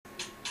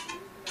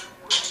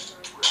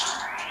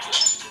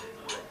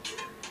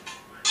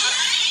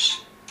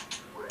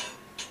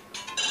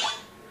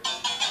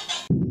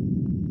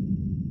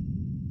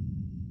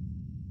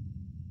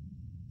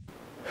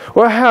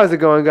Well, how's it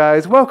going,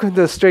 guys? Welcome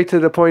to Straight to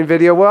the Point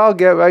video where I'll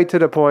get right to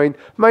the point.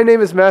 My name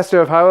is Master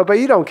of Howard, but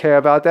you don't care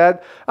about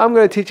that. I'm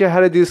going to teach you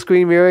how to do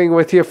screen mirroring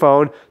with your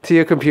phone to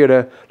your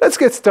computer. Let's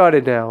get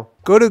started now.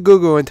 Go to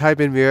Google and type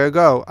in Mirror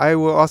Go. I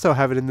will also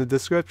have it in the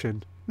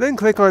description. Then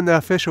click on the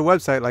official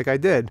website like I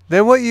did.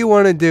 Then what you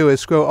want to do is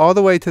scroll all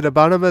the way to the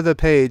bottom of the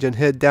page and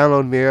hit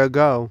Download Mirror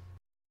Go.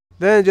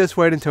 Then just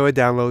wait until it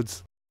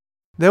downloads.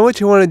 Then what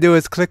you want to do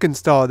is click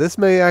Install. This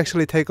may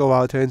actually take a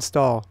while to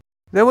install.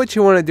 Then what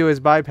you want to do is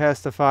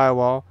bypass the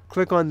firewall,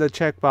 click on the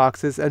check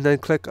boxes, and then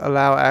click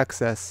Allow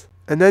Access.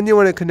 And then you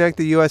want to connect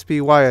the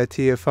USB wire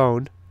to your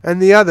phone,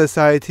 and the other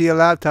side to your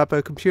laptop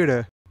or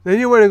computer. Then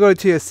you want to go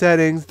to your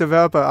settings,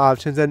 developer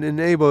options, and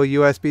enable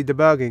USB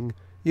debugging.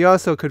 You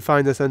also could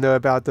find this under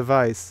About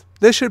Device.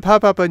 This should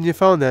pop up on your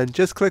phone then,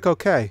 just click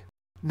OK.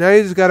 Now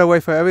you just gotta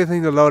wait for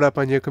everything to load up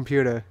on your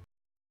computer.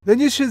 Then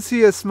you should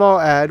see a small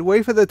ad,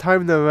 wait for the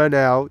time to run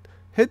out,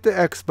 hit the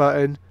X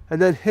button,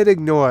 and then hit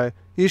Ignore.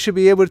 You should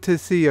be able to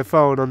see your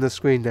phone on the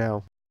screen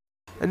now.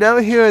 And now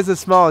here is a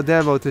small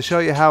demo to show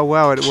you how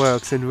well it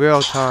works in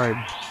real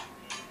time.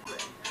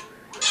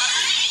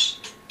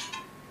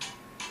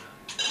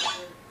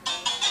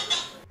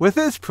 With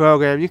this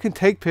program, you can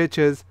take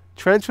pictures,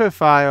 transfer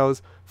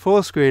files,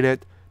 full screen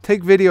it,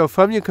 take video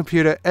from your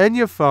computer and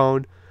your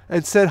phone,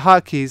 and set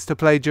hotkeys to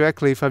play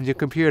directly from your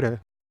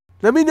computer.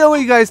 Let me know what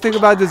you guys think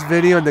about this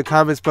video in the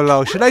comments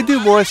below. Should I do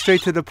more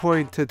straight to the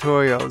point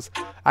tutorials?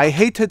 I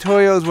hate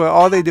tutorials where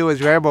all they do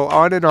is ramble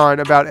on and on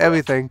about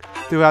everything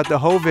throughout the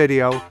whole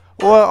video,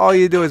 or all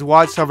you do is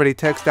watch somebody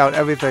text out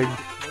everything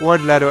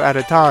one letter at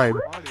a time.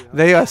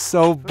 They are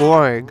so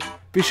boring.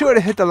 Be sure to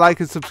hit the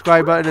like and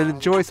subscribe button and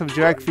enjoy some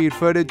direct feed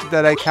footage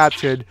that I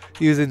captured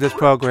using this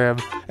program.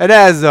 And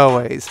as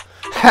always,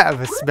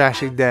 have a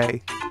smashing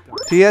day.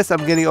 P.S.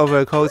 I'm getting over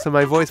a cold, so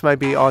my voice might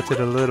be altered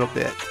a little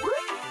bit.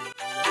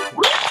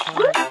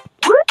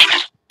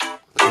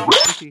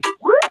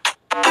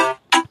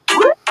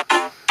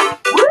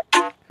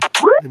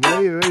 And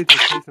now you're ready to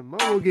play some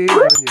mobile games on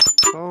your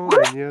phone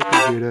and your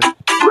computer.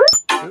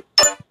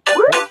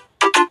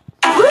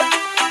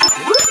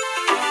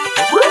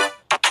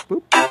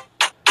 Boop.